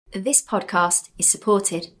This podcast is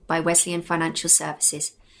supported by Wesleyan Financial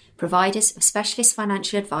Services, providers of specialist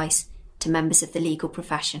financial advice to members of the legal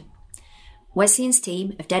profession. Wesleyan's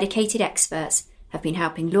team of dedicated experts have been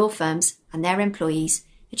helping law firms and their employees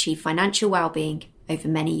achieve financial well-being over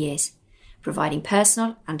many years, providing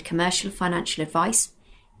personal and commercial financial advice,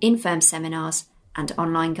 in-firm seminars and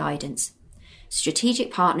online guidance.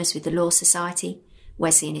 Strategic partners with the Law Society,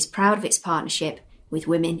 Wesleyan is proud of its partnership with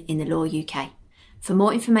Women in the Law UK. For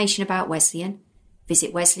more information about Wesleyan,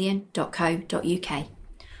 visit wesleyan.co.uk,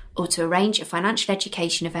 or to arrange a financial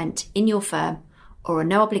education event in your firm or a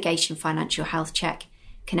no-obligation financial health check,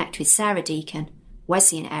 connect with Sarah Deacon,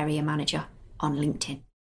 Wesleyan Area Manager, on LinkedIn.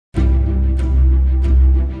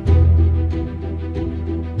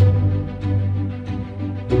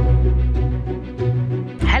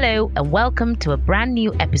 Hello and welcome to a brand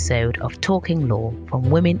new episode of Talking Law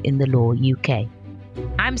from Women in the Law UK.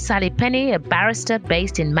 I'm Sally Penni, a barrister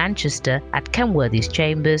based in Manchester at Doughty Street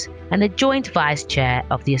Chambers and a joint vice chair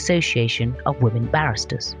of the Association of Women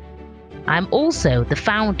Barristers. I'm also the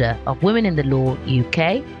founder of Women in the Law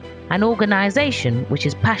UK, an organisation which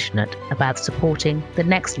is passionate about supporting the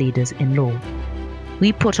next leaders in law.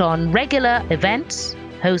 We put on regular events,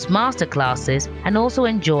 host masterclasses and also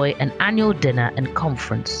enjoy an annual dinner and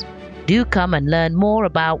conference. Do come and learn more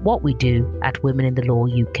about what we do at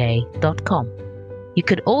womeninthelawuk.com. You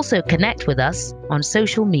could also connect with us on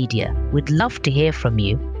social media. We'd love to hear from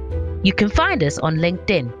you. You can find us on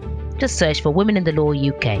LinkedIn. Just search for Women in the Law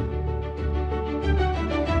UK.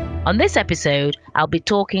 On this episode, I'll be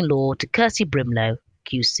talking law to Kirsty Brimelow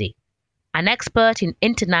QC. An expert in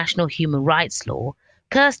international human rights law,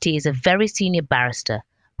 Kirsty is a very senior barrister,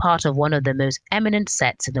 part of one of the most eminent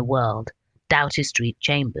sets in the world, Doughty Street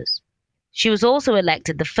Chambers. She was also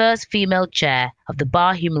elected the first female chair of the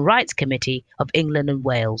Bar Human Rights Committee of England and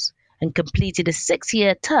Wales and completed a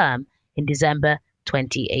 6-year term in December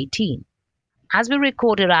 2018. As we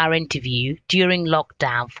recorded our interview during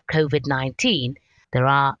lockdown for COVID-19, there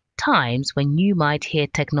are times when you might hear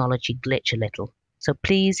technology glitch a little, so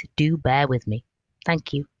please do bear with me.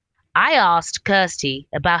 Thank you. I asked Kirsty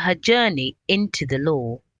about her journey into the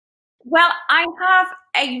law. Well, I have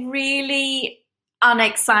a really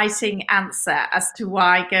unexciting answer as to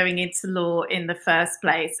why going into law in the first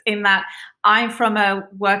place, in that I'm from a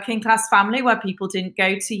working class family where people didn't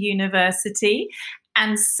go to university.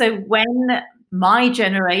 And so when my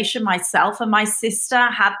generation, myself and my sister,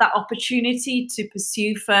 had that opportunity to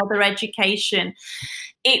pursue further education,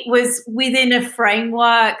 it was within a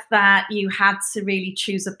framework that you had to really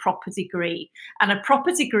choose a proper degree. And a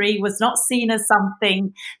proper degree was not seen as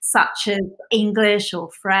something such as English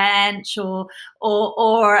or French or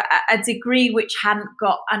a degree which hadn't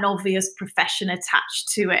got an obvious profession attached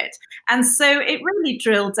to it. And so it really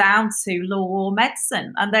drilled down to law or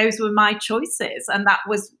medicine. And those were my choices. And that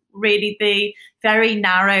was really the very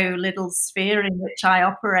narrow little sphere in which I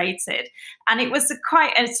operated. And it was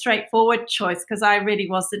quite a straightforward choice because I really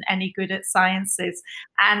wasn't any good at sciences.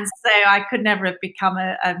 And so I could never have become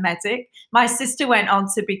a medic. My sister went on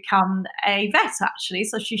to become a vet, actually.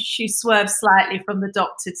 So she swerved slightly from the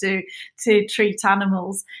doctor to treat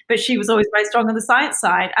animals. But she was always very strong on the science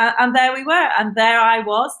side. And there we were. And there I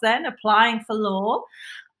was then applying for law.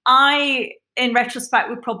 I, in retrospect,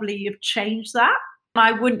 would probably have changed that.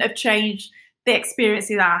 I wouldn't have changed the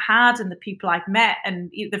experiences I had and the people I've met and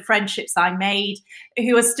the friendships I made,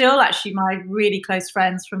 who are still actually my really close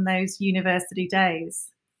friends from those university days.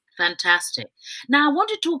 Fantastic. Now, I want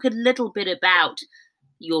to talk a little bit about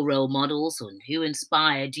your role models and who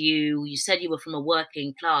inspired you. You said you were from a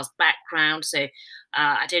working class background, so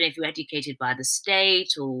I don't know if you were educated by the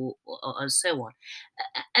state or so on.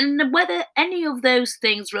 And whether any of those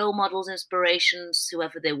things, role models, inspirations,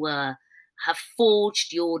 whoever they were, have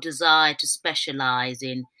forged your desire to specialise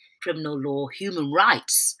in criminal law, human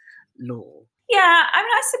rights law? Yeah, I mean,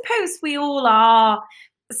 I suppose we all are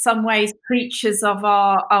some ways creatures of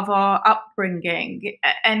our upbringing.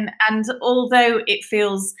 And although it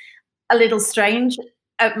feels a little strange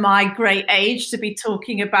at my great age to be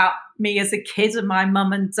talking about me as a kid and my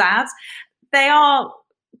mum and dad, they are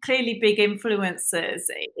clearly big influences,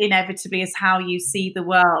 inevitably, as how you see the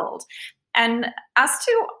world. And as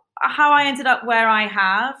to how I ended up where I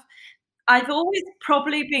have, I've always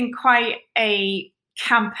probably been quite a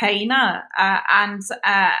campaigner and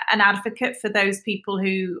an advocate for those people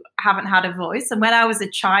who haven't had a voice. And when I was a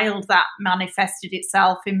child, that manifested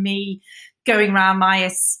itself in me going around my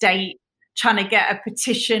estate trying to get a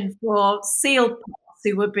petition for seal pups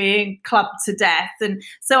who were being clubbed to death. And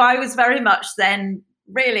so I was very much then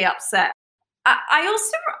really upset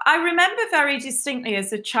I remember very distinctly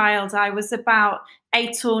as a child, I was about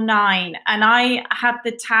 8 or 9, and I had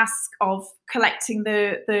the task of collecting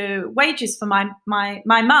the wages for my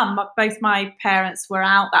mum. Both my parents were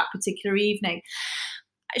out that particular evening.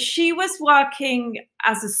 She was working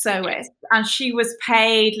as a sewist, and she was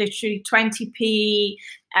paid literally 20p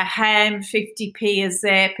a hem, 50p a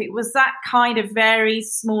zip. It was that kind of very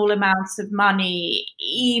small amounts of money.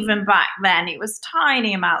 Even back then, it was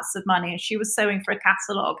tiny amounts of money, and she was sewing for a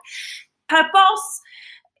catalogue. Her boss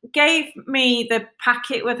gave me the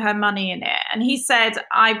packet with her money in it, and he said,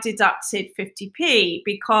 I've deducted 50p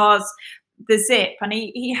because the zip, and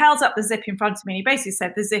he held up the zip in front of me, and he basically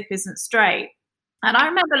said the zip isn't straight. And I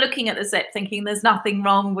remember looking at the zip thinking there's nothing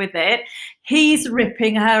wrong with it. He's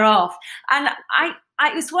ripping her off. And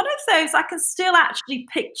it was one of those, I can still actually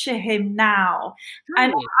picture him now.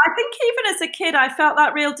 And I think even as a kid, I felt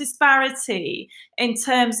that real disparity in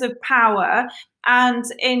terms of power and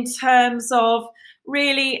in terms of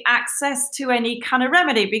really access to any kind of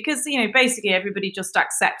remedy, because, you know, basically everybody just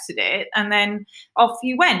accepted it and then off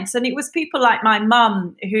you went. And it was people like my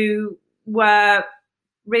mum who were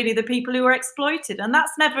really the people who were exploited, and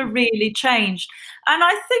that's never really changed. And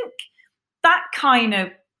I think that kind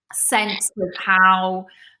of sense of how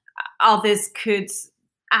others could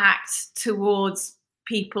act towards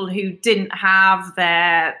people who didn't have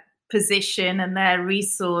their position and their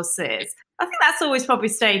resources, I think that's always probably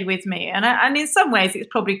stayed with me. And in some ways, it's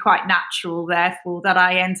probably quite natural, therefore, that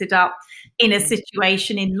I ended up in a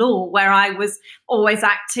situation in law where I was always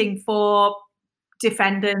acting for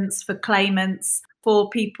defendants, for claimants,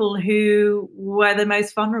 for people who were the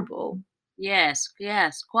most vulnerable. Yes,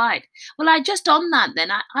 quite. Well, on that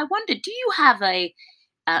then, I wonder, do you have a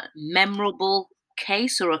memorable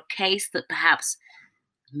case, or a case that perhaps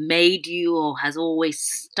made you or has always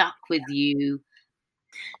stuck with you?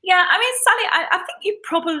 Yeah, I mean, Sally, I think you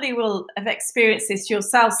probably will have experienced this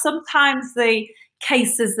yourself. Sometimes the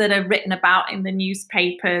cases that are written about in the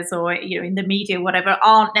newspapers or, you know, in the media, whatever,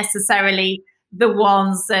 aren't necessarily the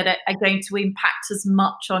ones that are going to impact as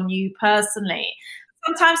much on you personally.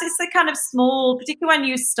 Sometimes it's the kind of small, particularly when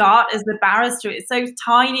you start as a barrister, it's those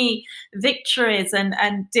tiny victories and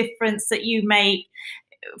difference that you make.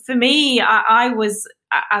 For me, I was,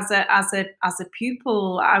 as a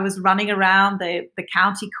pupil, I was running around the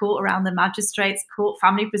county court, around the magistrates court,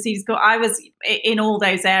 family proceedings court. I was in all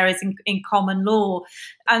those areas in common law.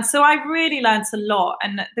 And so I really learned a lot.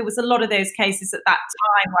 And there was a lot of those cases at that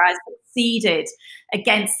time where I succeeded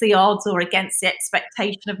against the odds or against the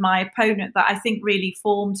expectation of my opponent that I think really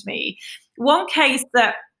formed me. One case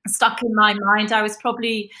that stuck in my mind, I was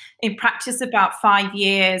probably in practice about 5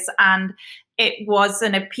 years, and it was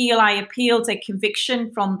an appeal. I appealed a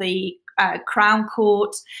conviction from the Crown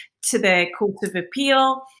Court to the Court of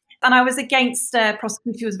Appeal. And I was against a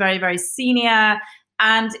prosecutor who was very, very senior.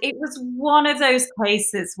 And it was one of those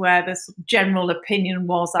cases where the general opinion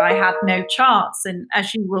was I had no chance. And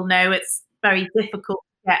as you will know, it's very difficult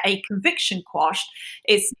to get a conviction quashed.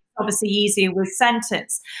 It's obviously easier with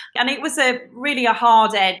sentence. And it was really a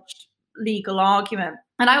hard-edged legal argument.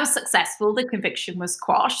 And I was successful. The conviction was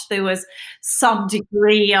quashed. There was some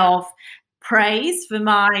degree of praise for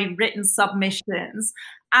my written submissions.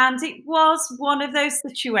 And it was one of those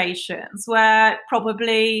situations where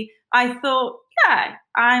probably I thought, yeah,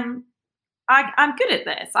 I'm good at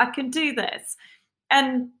this. I can do this.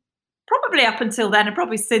 And probably up until then, and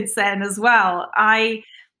probably since then as well, I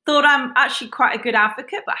thought I'm actually quite a good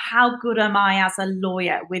advocate, but how good am I as a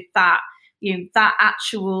lawyer with that, you know, that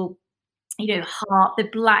actual, you know, heart, the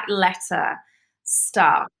black letter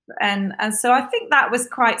stuff. And so I think that was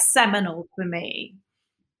quite seminal for me.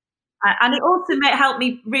 And it also helped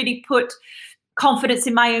me really put confidence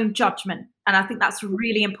in my own judgment. And I think that's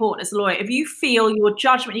really important as a lawyer. If you feel your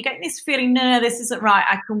judgment, you get this feeling, no, this isn't right,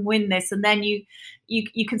 I can win this. And then you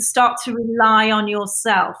can start to rely on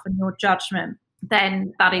yourself and your judgment.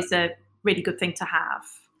 Then that is a really good thing to have.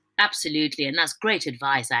 Absolutely. And that's great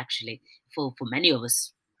advice, actually, for many of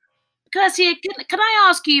us. Kirsty, can I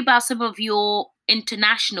ask you about some of your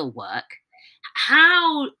international work?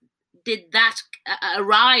 How did that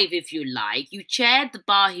arrive, if you like? You chaired the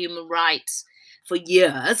Bar Human Rights for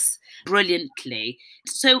years, brilliantly.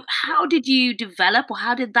 So how did you develop, or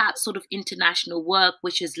how did that sort of international work,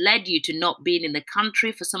 which has led you to not being in the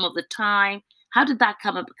country for some of the time, how did that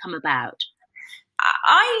come about?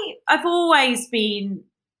 I've always been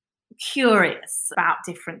curious about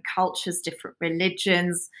different cultures, different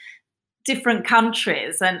religions, different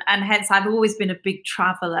countries, and hence I've always been a big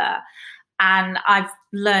traveller, and I've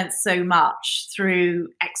learned so much through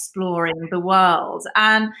exploring the world.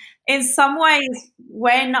 And in some ways,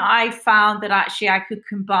 when I found that actually I could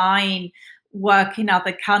combine work in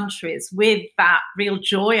other countries with that real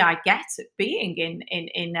joy I get at being in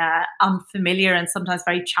unfamiliar and sometimes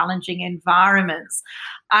very challenging environments,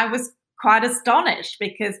 I was quite astonished,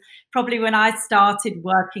 because probably when I started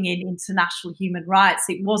working in international human rights,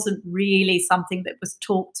 it wasn't really something that was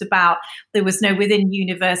talked about. There was no, within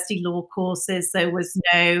university law courses, there was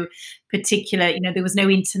no particular, there was no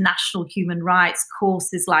international human rights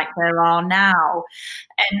courses like there are now.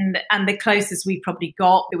 And the closest we probably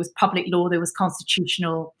got, there was public law, there was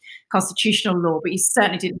constitutional law, but you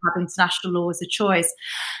certainly didn't have international law as a choice.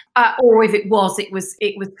 Or if it was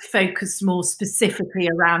focused more specifically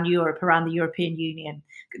around Europe, around the European Union.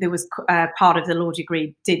 There was part of the law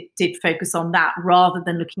degree did focus on that, rather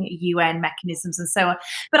than looking at UN mechanisms and so on.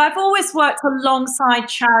 But I've always worked alongside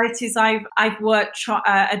charities. I've worked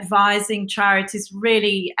advising charities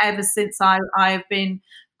really ever since I've been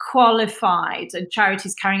qualified, and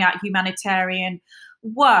charities carrying out humanitarian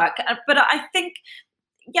work. But I think,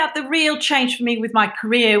 the real change for me with my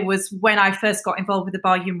career was when I first got involved with the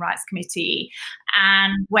Bar Human Rights Committee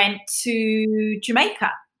and went to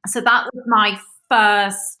Jamaica. So that was my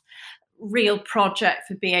first real project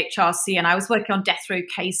for BHRC, and I was working on death row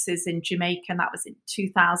cases in Jamaica, and that was in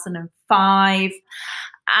 2005.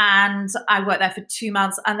 And I worked there for 2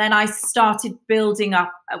 months, and then I started building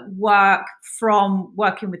up work from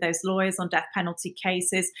working with those lawyers on death penalty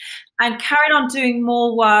cases, and carried on doing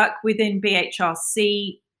more work within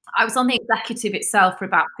BHRC. I was on the executive itself for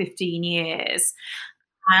about 15 years,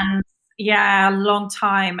 and a long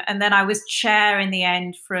time. And then I was chair in the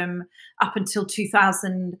end from up until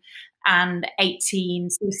 2018,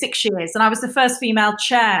 so 6 years. And I was the first female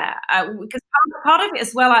chair, because part of it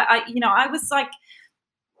as well, I was like,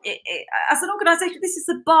 as an organisation, this is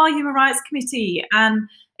the Bar Human Rights Committee, and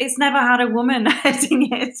it's never had a woman heading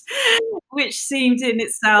it, which seemed in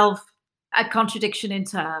itself a contradiction in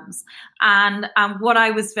terms. And what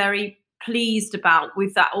I was very pleased about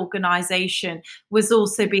with that organisation was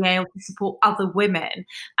also being able to support other women.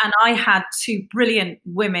 And I had 2 brilliant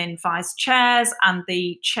women vice chairs, and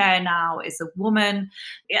the chair now is a woman,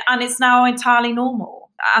 and it's now entirely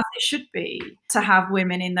normal, as it should be, to have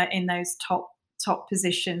women in those top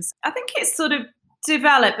positions. I think it's sort of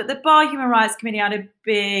developed, but the Bar Human Rights Committee had a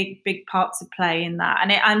big part to play in that.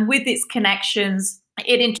 And with its connections,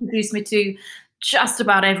 it introduced me to just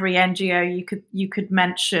about every NGO you could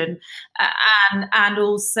mention, and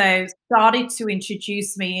also started to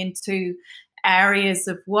introduce me into areas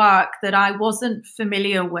of work that I wasn't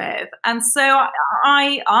familiar with. And so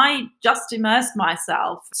I just immersed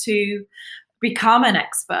myself to become an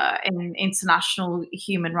expert in international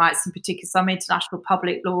human rights, in particular some international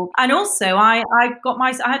public law. And also I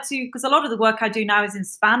had to, because a lot of the work I do now is in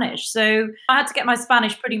Spanish, so I had to get my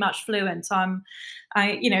Spanish pretty much fluent.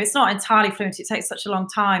 It's not entirely fluent, it takes such a long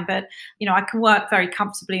time, but I can work very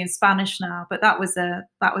comfortably in Spanish now. But that was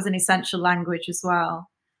an essential language as well.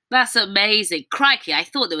 That's amazing. Crikey, I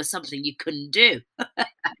thought there was something you couldn't do.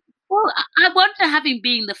 Well, I wonder, having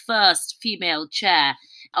been the first female chair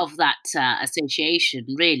of that association,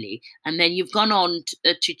 really, and then you've gone on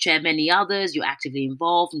to chair many others, you're actively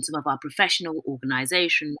involved in some of our professional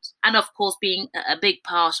organisations, and of course being a big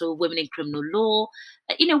part of Women in Criminal Law.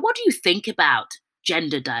 What do you think about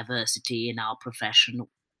gender diversity in our profession?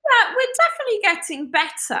 Yeah, we're definitely getting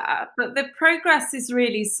better, but the progress is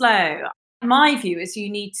really slow. My view is you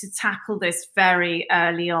need to tackle this very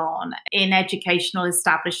early on in educational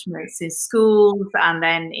establishments, in schools and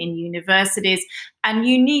then in universities. And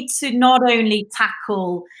you need to not only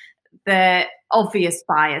tackle the obvious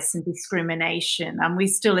bias and discrimination, and we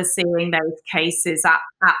still are seeing those cases at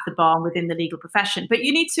the bar and within the legal profession, but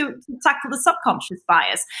you need to tackle the subconscious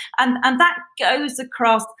bias. And that goes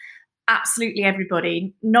across absolutely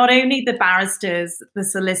everybody, not only the barristers, the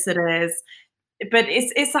solicitors, but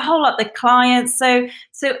it's a whole lot the clients. So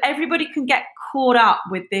everybody can get caught up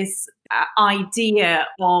with this idea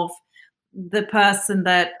of the person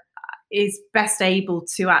that is best able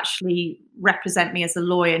to actually represent me as a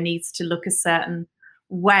lawyer needs to look a certain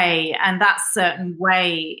way, and that certain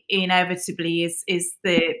way inevitably is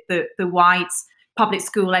the white public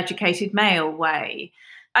school educated male way.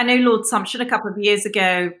 I know Lord Sumption a couple of years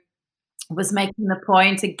ago was making the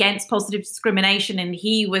point against positive discrimination, and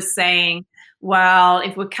he was saying, well,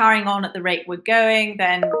 if we're carrying on at the rate we're going,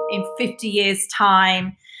 then in 50 years'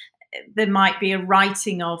 time, there might be a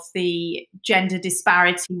righting of the gender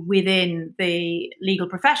disparity within the legal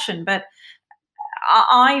profession. But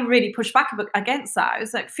I really push back against that.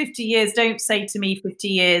 It's like 50 years, don't say to me 50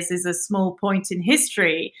 years is a small point in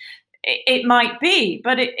history. it might be,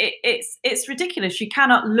 but it's ridiculous. You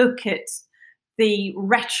cannot look at the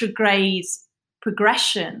retrograde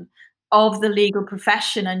progression of the legal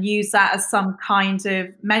profession and use that as some kind of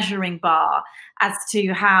measuring bar as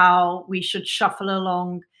to how we should shuffle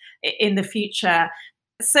along in the future.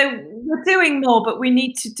 So we're doing more, but we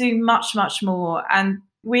need to do much, much more. And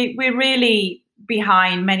we're really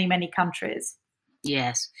behind many, many countries.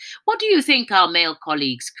 Yes. What do you think our male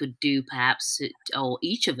colleagues could do, perhaps, or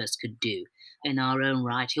each of us could do in our own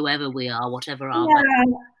right, whoever we are, whatever our Yeah.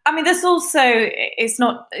 I mean, there's also, it's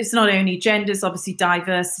not only genders, obviously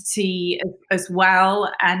diversity as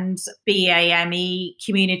well, and BAME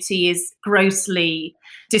community is grossly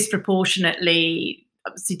disproportionately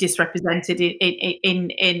obviously disrepresented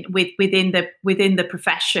within the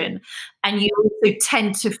profession, and you also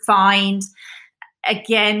tend to find,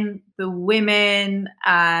 again, the women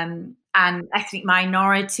and ethnic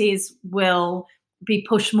minorities will be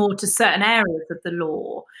pushed more to certain areas of the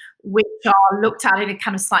law, which are looked at in a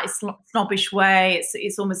kind of slightly snobbish way.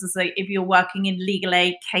 It's almost as though if you're working in legal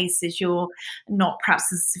aid cases, you're not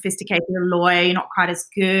perhaps as sophisticated a lawyer, you're not quite as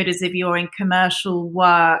good as if you're in commercial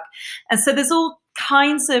work. And so there's all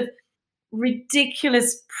kinds of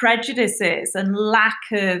ridiculous prejudices and lack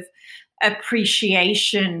of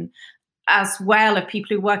appreciation as well of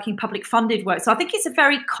people who work in public funded work. So I think it's a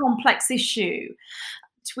very complex issue.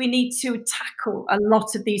 We need to tackle a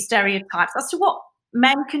lot of these stereotypes as to what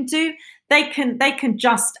men can do. They can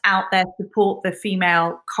just out there support their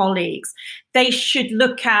female colleagues. They should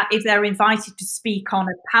look at, if they're invited to speak on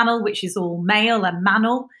a panel which is all male and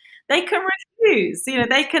manel, they can refuse.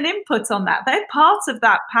 They can input on that. They're part of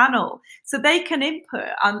that panel, so they can input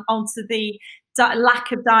onto the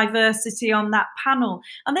lack of diversity on that panel.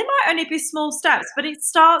 And they might only be small steps, but it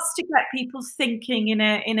starts to get people thinking in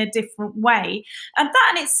a different way. And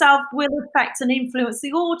that in itself will affect and influence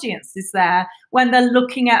the audiences there when they're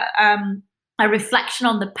looking at a reflection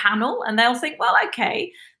on the panel, and they'll think, well,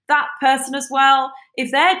 okay, that person as well,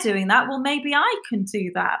 if they're doing that, well, maybe I can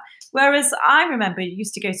do that. Whereas I remember you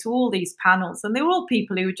used to go to all these panels and they were all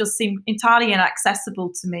people who just seemed entirely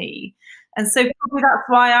inaccessible to me. And so probably that's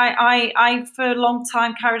why I for a long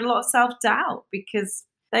time carried a lot of self-doubt, because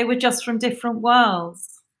they were just from different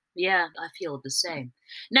worlds. Yeah, I feel the same.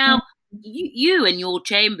 Now, you and your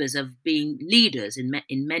chambers have been leaders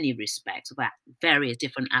in many respects about various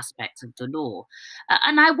different aspects of the law.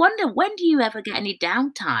 And I wonder, when do you ever get any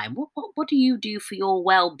downtime? What do you do for your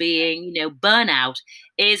well-being? Burnout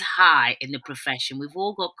is high in the profession. We've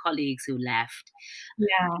all got colleagues who left.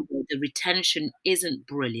 Yeah. The retention isn't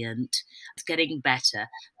brilliant. It's getting better.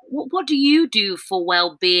 What do you do for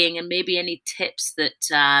well-being, and maybe any tips that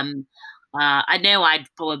I know I'd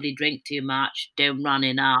probably drink too much, don't run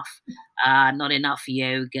enough, not enough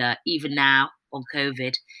yoga, even now on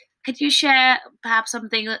COVID. Could you share perhaps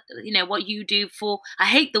something, what you do for, I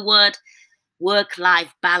hate the word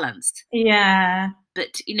work-life balance. Yeah.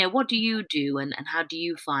 But, what do you do, and how do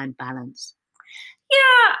you find balance?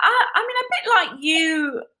 Yeah, I mean, a bit like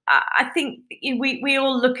you, I think we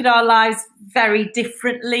all look at our lives very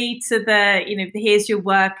differently to here's your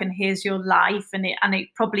work and here's your life, and it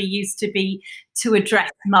probably used to be to address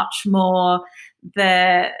much more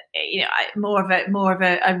more of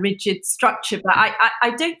a rigid structure. But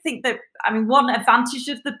I don't think that. I mean, one advantage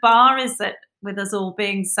of the bar is that with us all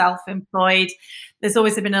being self-employed, there's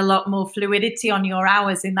always been a lot more fluidity on your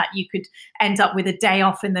hours, in that you could end up with a day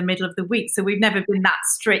off in the middle of the week. So we've never been that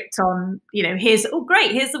strict on, here's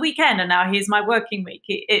the weekend, and now here's my working week.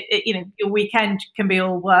 Your weekend can be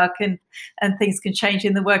all work, and things can change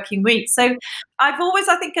in the working week. So I've always,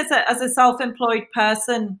 I think, as a self-employed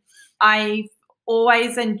person, I've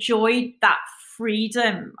always enjoyed that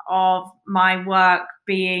freedom of my work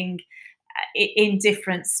being in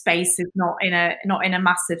different spaces, not in a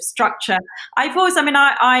massive structure. I've always,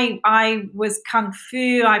 I was Kung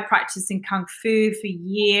Fu. I practiced in Kung Fu for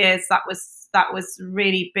years. That was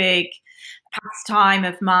really big pastime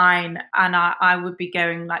of mine, and I would be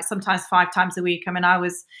going like sometimes 5 times a week. I mean, I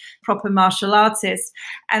was proper martial artist.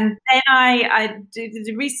 And then I did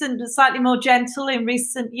the recent, slightly more gentle in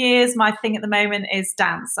recent years. My thing at the moment is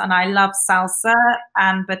dance, and I love salsa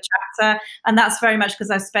and bachata, and that's very much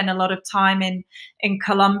because I spent a lot of time in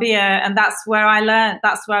Colombia, and that's where I learned,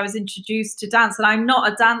 that's where I was introduced to dance. And I'm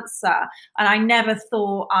not a dancer, and I never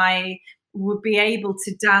thought I would be able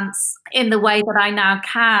to dance in the way that I now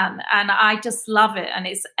can, and I just love it, and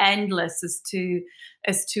it's endless as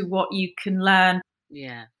to what you can learn.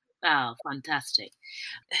 Yeah. Oh, fantastic.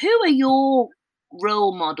 Who are your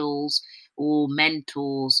role models or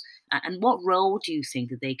mentors, and what role do you think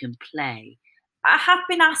that they can play I have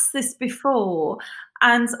been asked this before,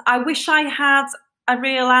 and I wish I had a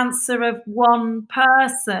real answer of one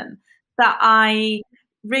person that I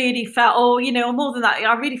really felt, or, or more than that,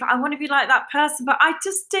 I really felt I want to be like that person. But I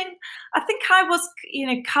just didn't. I think I was,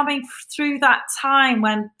 coming through that time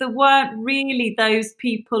when there weren't really those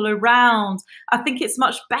people around. I think it's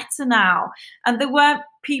much better now. And there weren't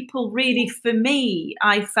people really for me,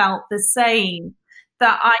 I felt the same,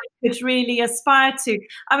 that I could really aspire to.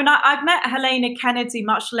 I mean, I've met Helena Kennedy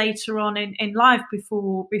much later on in life,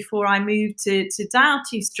 before I moved to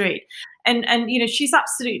Doughty Street. And she's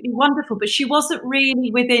absolutely wonderful, but she wasn't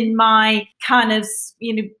really within my kind of,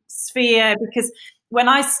 sphere, because when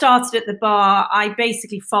I started at the bar, I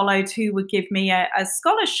basically followed who would give me a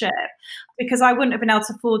scholarship, because I wouldn't have been able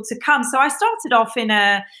to afford to come. So I started off in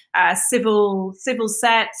a civil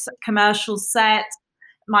set, commercial set.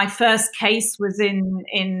 My first case was it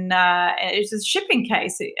was a shipping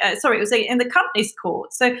case. It was in the company's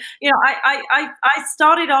court. So I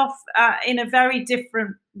started off in a very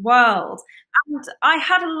different world, and I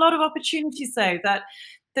had a lot of opportunities, though, that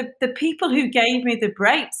the people who gave me the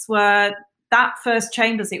breaks were that first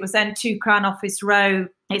Chambers. It was then 2 Crown Office Row.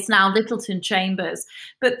 It's now Littleton Chambers.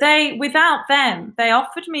 But without them, they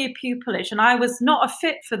offered me a pupillage, and I was not a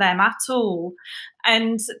fit for them at all.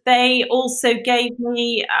 And they also gave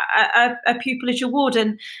me a pupillage award.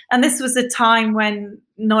 And this was a time when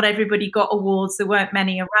not everybody got awards. There weren't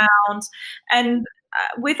many around. And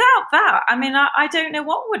without that, I mean, I don't know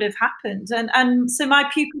what would have happened. And so my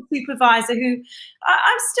pupil supervisor, who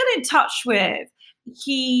I'm still in touch with,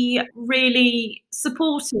 he really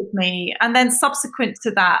supported me. And then subsequent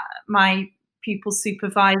to that, my pupil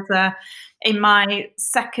supervisor in my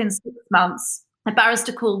second 6 months, a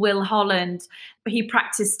barrister called Will Holland, he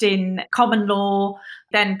practiced in common law,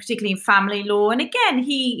 then particularly in family law. And again,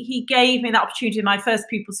 he gave me that opportunity. My first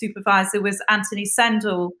pupil supervisor was Anthony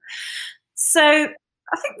Sendall. So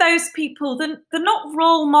I think those people, they're not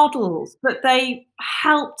role models, but they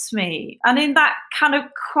helped me. And in that kind of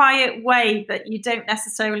quiet way that you don't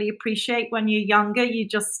necessarily appreciate when you're younger, you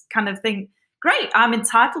just kind of think, great, I'm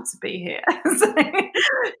entitled to be here.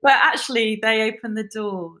 But actually, they opened the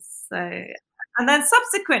doors. So, and then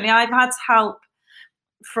subsequently, I've had help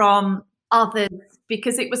from others,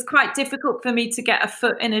 because it was quite difficult for me to get a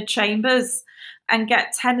foot in a Chambers and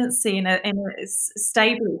get tenancy in a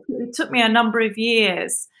stable. It took me a number of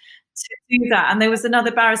years to do that. And there was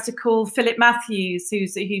another barrister called Philip Matthews, who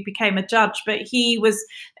became a judge, but he was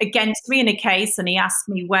against me in a case, and he asked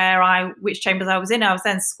me which Chambers I was in. I was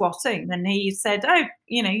then squatting, and he said, "Oh,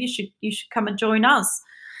 you should come and join us."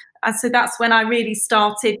 And so that's when I really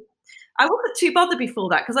started. I wasn't too bothered before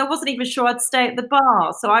that, because I wasn't even sure I'd stay at the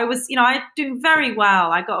bar. So I was, I doing very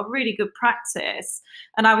well. I got a really good practice,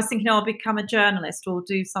 and I was thinking, I'll become a journalist or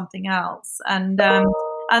do something else. And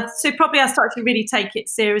so probably I started to really take it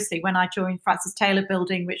seriously when I joined Francis Taylor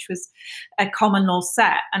Building, which was a common law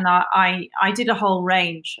set. And I did a whole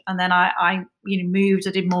range. And then I moved.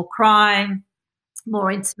 I did more crime,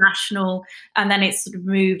 more international, and then it's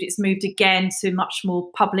moved again to much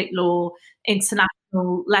more public law, international,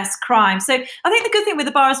 less crime. So I think the good thing with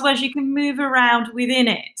the bar as well is you can move around within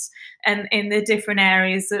it and in the different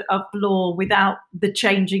areas of law without the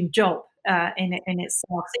changing job in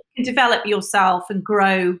itself. So you can develop yourself and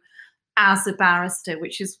grow as a barrister,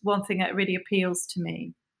 which is one thing that really appeals to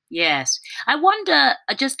me. Yes. I wonder,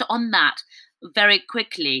 just on that very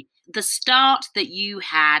quickly, the start that you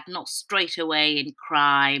had, not straight away in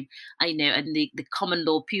crime, and the common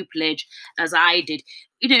law pupillage, as I did.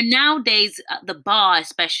 Nowadays, the bar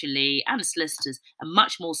especially, and solicitors, are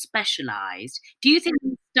much more specialised. Do you think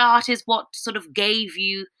the start is what sort of gave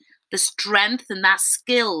you the strength and that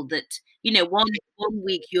skill that, one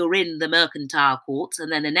week you're in the mercantile courts,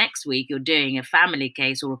 and then the next week you're doing a family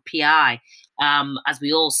case or a PI, as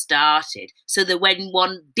we all started, so that when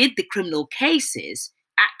one did the criminal cases,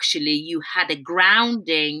 actually you had a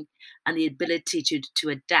grounding and the ability to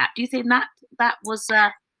adapt? Do you think that was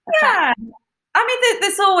a yeah? I mean,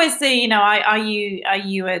 there's always the, are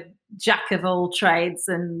you a jack of all trades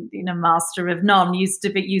and master of none? Used to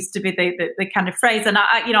be the kind of phrase. And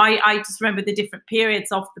I just remember the different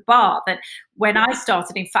periods of the bar, that when I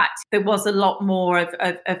started, in fact, there was a lot more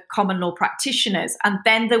of common law practitioners, and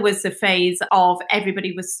then there was a phase of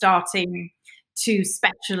everybody was starting to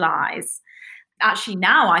specialise. Actually,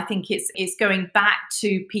 now I think it's going back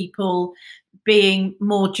to people being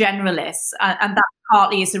more generalists, and that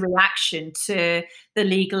partly is a reaction to the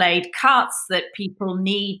legal aid cuts, that people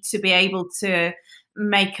need to be able to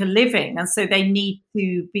make a living, and so they need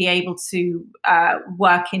to be able to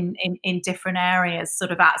work in different areas,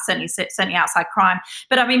 sort of certainly outside crime.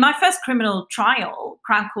 But I mean, my first criminal trial,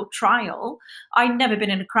 Crown Court trial, I'd never been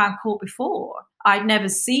in a Crown Court before. I'd never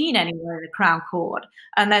seen anyone in a Crown Court,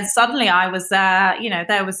 and then suddenly I was there.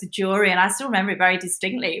 There was a jury, and I still remember it very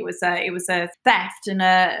distinctly. It was a theft and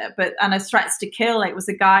a threats to kill. It was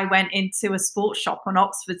a guy went into a sports shop on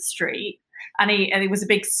Oxford Street. And it was a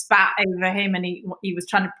big spat over him, and he was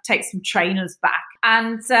trying to take some trainers back,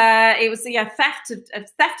 and it was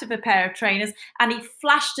theft of a pair of trainers, and he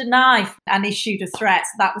flashed a knife and issued a threat.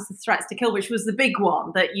 So that was the threats to kill, which was the big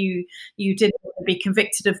one that you didn't want to be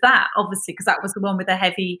convicted of that, obviously, because that was the one with the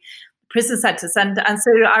heavy prison sentence. And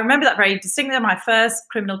so I remember that very distinctly. My first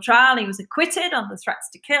criminal trial, he was acquitted on the threats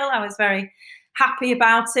to kill. I was very happy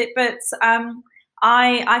about it, but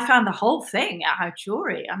I found the whole thing at our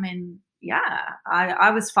jury. I mean, yeah,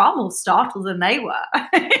 I was far more startled than they were.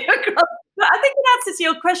 But I think in answer to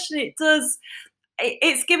your question,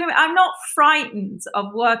 it's given me, I'm not frightened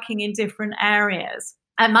of working in different areas.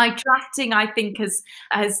 And my drafting, I think,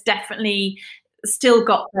 has definitely still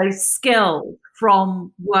got those skills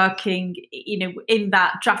from working, in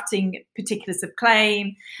that drafting particulars of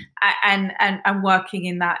claim and working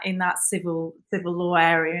in that civil law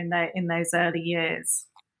area in those early years.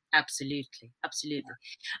 Absolutely.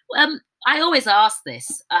 I always ask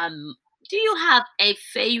this. Do you have a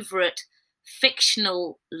favorite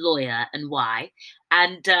fictional lawyer and why?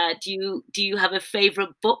 And do you have a favorite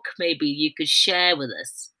book maybe you could share with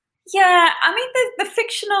us? Yeah, I mean, the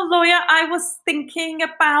fictional lawyer, I was thinking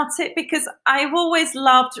about it because I've always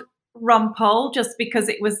loved Rumpole, just because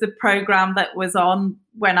it was the program that was on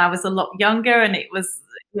when I was a lot younger, and it was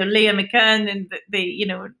Leah McKern and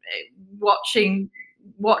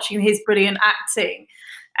watching his brilliant acting,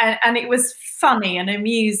 and it was funny and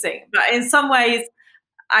amusing. But in some ways,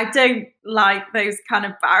 I don't like those kind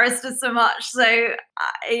of barristers so much. So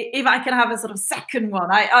if I can have a sort of second one,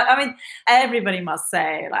 I mean, everybody must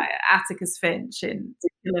say like Atticus Finch in To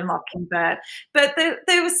Kill a Mockingbird, but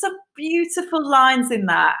there were some beautiful lines in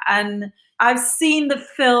that, and I've seen the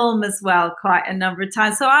film as well quite a number of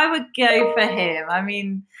times. So I would go for him. I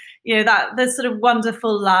mean, that there's sort of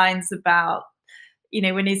wonderful lines about,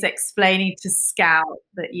 when he's explaining to Scout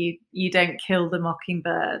that you don't kill the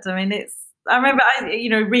mockingbird. I mean, I remember,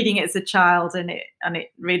 reading it as a child and it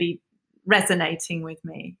really resonating with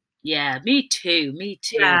me. Yeah, me too.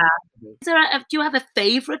 Yeah. Do you have a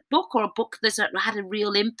favorite book or a book that's had a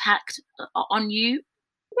real impact on you?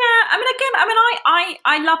 Yeah,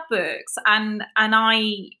 I love books, and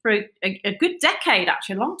I for a good decade,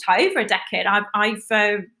 actually, a long time, over a decade, I've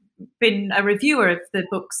been a reviewer of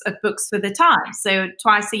books for the Times. So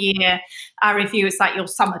twice a year I review. It's like your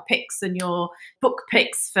summer picks and your book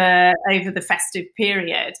picks for over the festive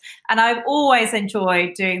period, and I've always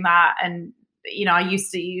enjoyed doing that. And you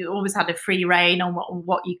always had a free rein on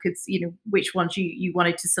what you could, which ones you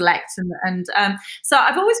wanted to select, and so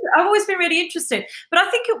I've always been really interested. But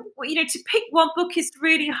I think to pick one book is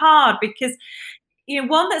really hard, because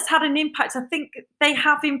one that's had an impact, I think they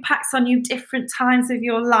have impacts on you different times of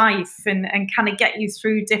your life and kind of get you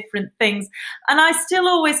through different things. And I still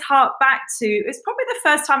always hark back to, it's probably the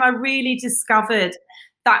first time I really discovered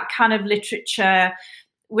that kind of literature,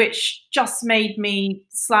 which just made me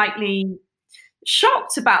slightly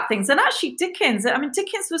shocked about things. And actually Dickens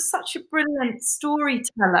was such a brilliant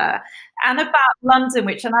storyteller, and about London,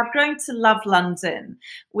 and I've grown to love London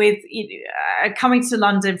with coming to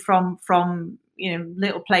London from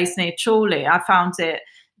little place near Chorley. I found it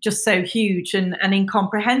just so huge and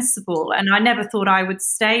incomprehensible, and I never thought I would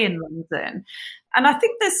stay in London. And I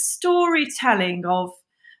think the storytelling of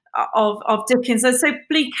Dickens, so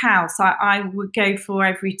Bleak House, I would go for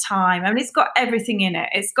every time. I mean, it's got everything in it.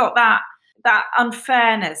 It's got that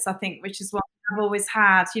unfairness, I think, which is what I've always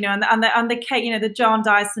had, and the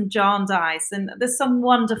Jarndyce, and there's some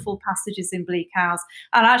wonderful passages in Bleak House.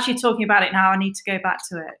 And actually talking about it now, I need to go back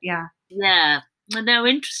to it. Yeah. No,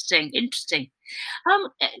 interesting.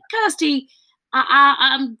 Kirsty,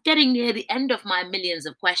 I'm getting near the end of my millions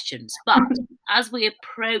of questions, but as we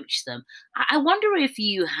approach them, I wonder if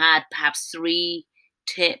you had perhaps 3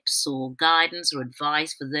 tips or guidance or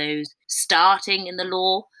advice for those starting in the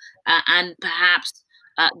law, and perhaps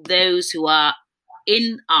those who are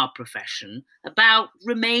in our profession, about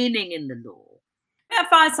remaining in the law. The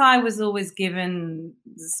advice I was always given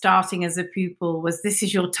starting as a pupil was, this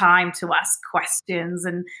is your time to ask questions,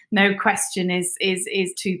 and no question is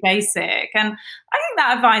too basic. And I think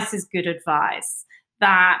that advice is good advice,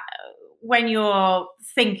 that when you're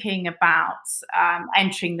thinking about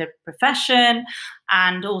entering the profession,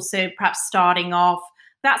 and also perhaps starting off,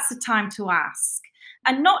 that's the time to ask.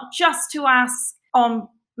 And not just to ask on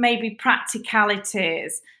maybe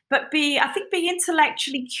practicalities, but be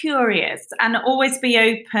intellectually curious and always be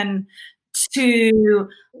open to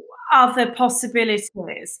other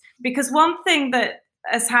possibilities. Because one thing that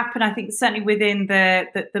has happened, I think, certainly within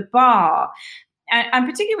the bar, and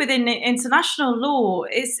particularly within international law,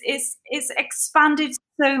 is expanded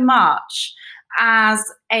so much as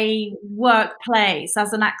a workplace,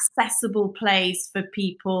 as an accessible place for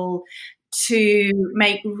people to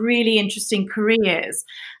make really interesting careers.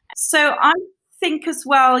 So I think as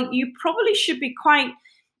well, you probably should be quite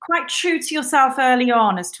true to yourself early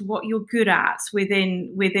on as to what you're good at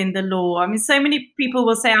within the law. I mean, so many people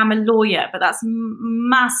will say I'm a lawyer, but that's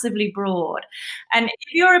massively broad. And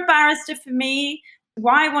if you're a barrister, for me,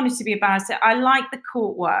 why I wanted to be a barrister, I like the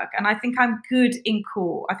court work, and I think I'm good in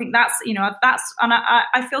court. I think that's, and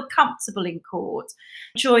I feel comfortable in court.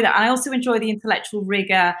 Enjoy that. And I also enjoy the intellectual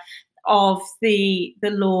rigor of the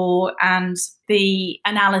law and the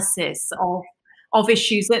analysis of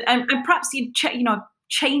issues, and perhaps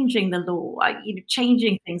changing the law,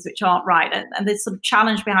 changing things which aren't right, and there's sort of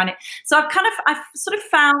challenge behind it. So I've sort of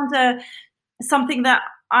found something that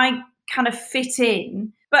I kind of fit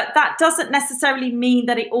in, but that doesn't necessarily mean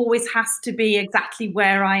that it always has to be exactly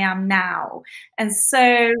where I am now. And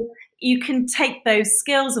so you can take those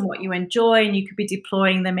skills and what you enjoy, and you could be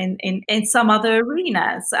deploying them in some other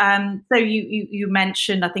arenas. So you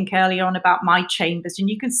mentioned, I think, earlier on about my chambers, and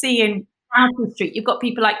you can see in Doughty Street, you've got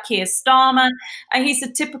people like Keir Starmer, and he's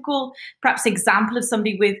a typical, perhaps, example of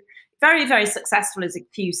somebody with very, very successful as a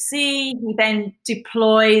QC. He then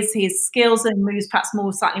deploys his skills and moves perhaps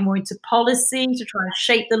slightly more into policy to try and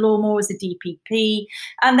shape the law more as a DPP,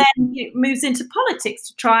 and then he moves into politics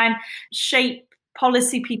to try and shape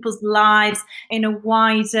policy, people's lives in a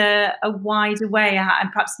wider way,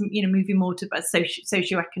 and perhaps moving more to a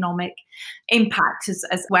socioeconomic impact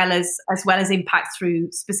as well as impact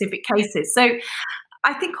through specific cases. So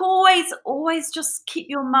I think always just keep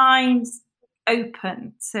your mind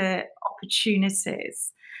open to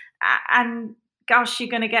opportunities, and gosh, you're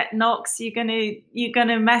going to get knocks, you're going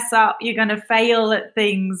to mess up, you're going to fail at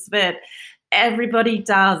things, but everybody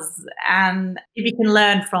does, and if you can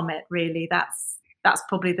learn from it, really, that's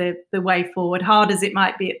probably the way forward, hard as it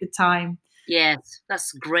might be at the time. Yes,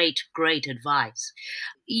 that's great advice.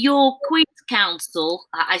 Your Queen's Counsel,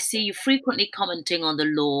 I see you frequently commenting on the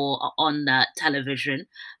law on television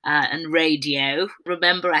and radio.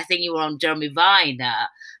 Remember, I think you were on Jeremy Vine,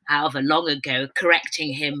 however long ago,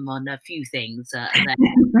 correcting him on a few things,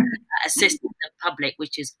 assisting the public,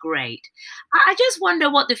 which is great. I just wonder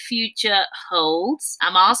what the future holds.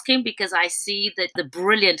 I'm asking because I see that the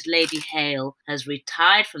brilliant Lady Hale has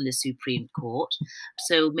retired from the Supreme Court,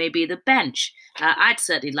 so maybe the bench. I'd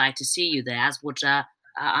certainly like to see you there, as would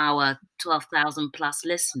our 12,000 plus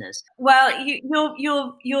listeners. Well,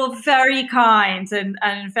 you're very kind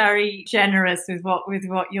and very generous with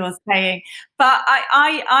what you're saying, but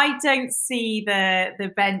I don't see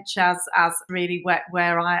the bench as really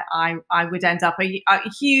where I would end up. A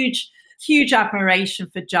huge admiration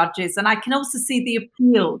for judges, and I can also see the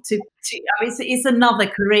appeal to I mean, it's another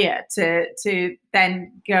career to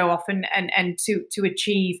then go off and to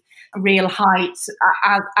achieve real heights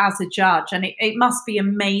as a judge, and it must be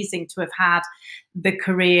amazing to have had the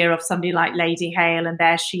career of somebody like Lady Hale, and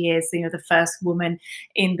there she is, the first woman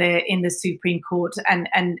in the Supreme Court,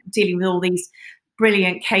 and dealing with all these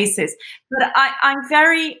brilliant cases. But I'm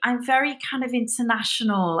very kind of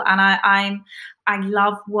international, and I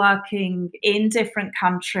love working in different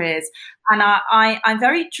countries, and I'm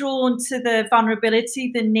very drawn to the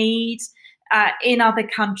vulnerability, the need in other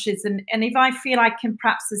countries, and if I feel I can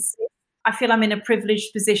perhaps assist, I feel I'm in a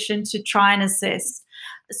privileged position to try and assist.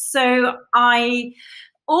 So I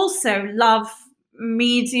also love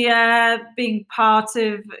media, being part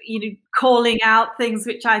of, calling out things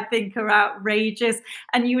which I think are outrageous,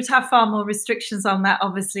 and you would have far more restrictions on that,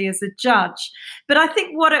 obviously, as a judge. But I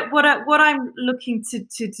think what I'm looking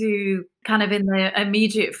to do kind of in the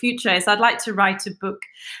immediate future is I'd like to write a book,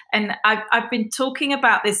 and I've been talking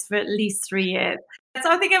about this for at least 3 years. So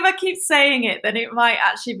I think if I keep saying it, then it might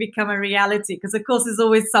actually become a reality, because of course there's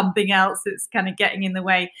always something else that's kind of getting in the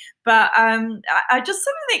way. But I just,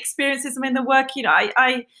 some of the experiences, the work,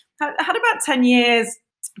 I had about 10 years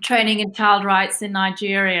training in child rights in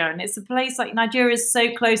Nigeria, and it's a place, like, Nigeria is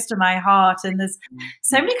so close to my heart, and there's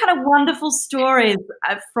so many kind of wonderful stories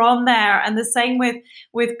from there, and the same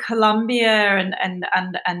with Colombia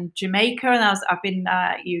and Jamaica, and I've been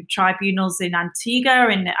tribunals in Antigua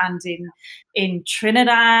and in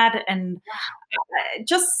Trinidad, and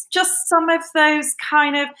just some of those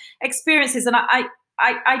kind of experiences, and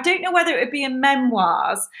I don't know whether it would be in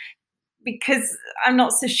memoirs, because I'm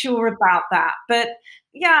not so sure about that. But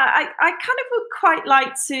yeah, I kind of would quite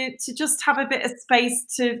like to just have a bit of space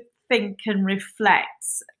to think and reflect.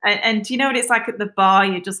 And you know what it's like at the bar?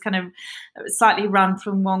 You just kind of slightly run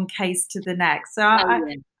from one case to the next. So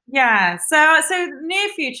yeah. So near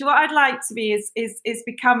future, what I'd like to be is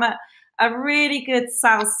become a really good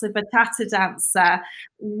salsa bachata dancer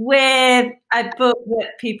with a book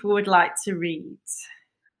that people would like to read.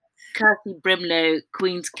 Kirsty Brimelow,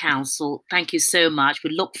 Queen's Counsel, thank you so much.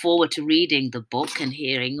 We look forward to reading the book and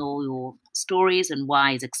hearing all your stories and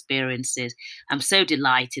wise experiences. I'm so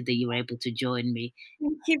delighted that you were able to join me.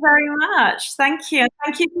 Thank you very much. Thank you.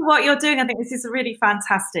 Thank you for what you're doing. I think this is really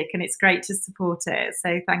fantastic and it's great to support it.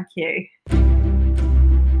 So thank you.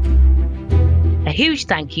 A huge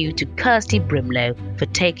thank you to Kirsty Brimelow for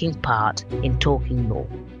taking part in Talking Law.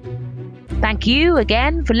 Thank you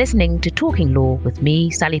again for listening to Talking Law with me,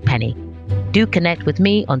 Sally Penni. Do connect with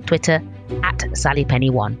me on Twitter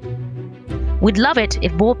 @SallyPenni1. We'd love it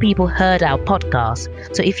if more people heard our podcast,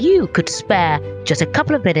 so if you could spare just a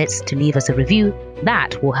couple of minutes to leave us a review,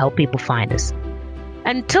 that will help people find us.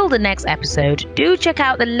 Until the next episode, do check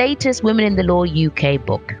out the latest Women in the Law UK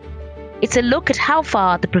book. It's a look at how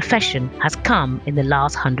far the profession has come in the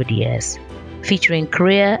last 100 years, featuring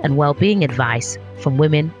career and well-being advice from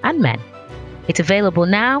women and men. It's available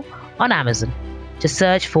now on Amazon. Just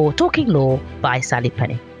search for Talking Law by Sally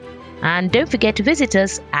Penni. And don't forget to visit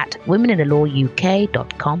us at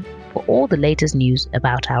womeninthelawuk.com for all the latest news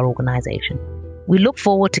about our organisation. We look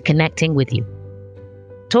forward to connecting with you.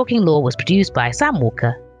 Talking Law was produced by Sam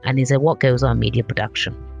Walker and is a What Goes On media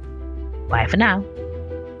production. Bye for now.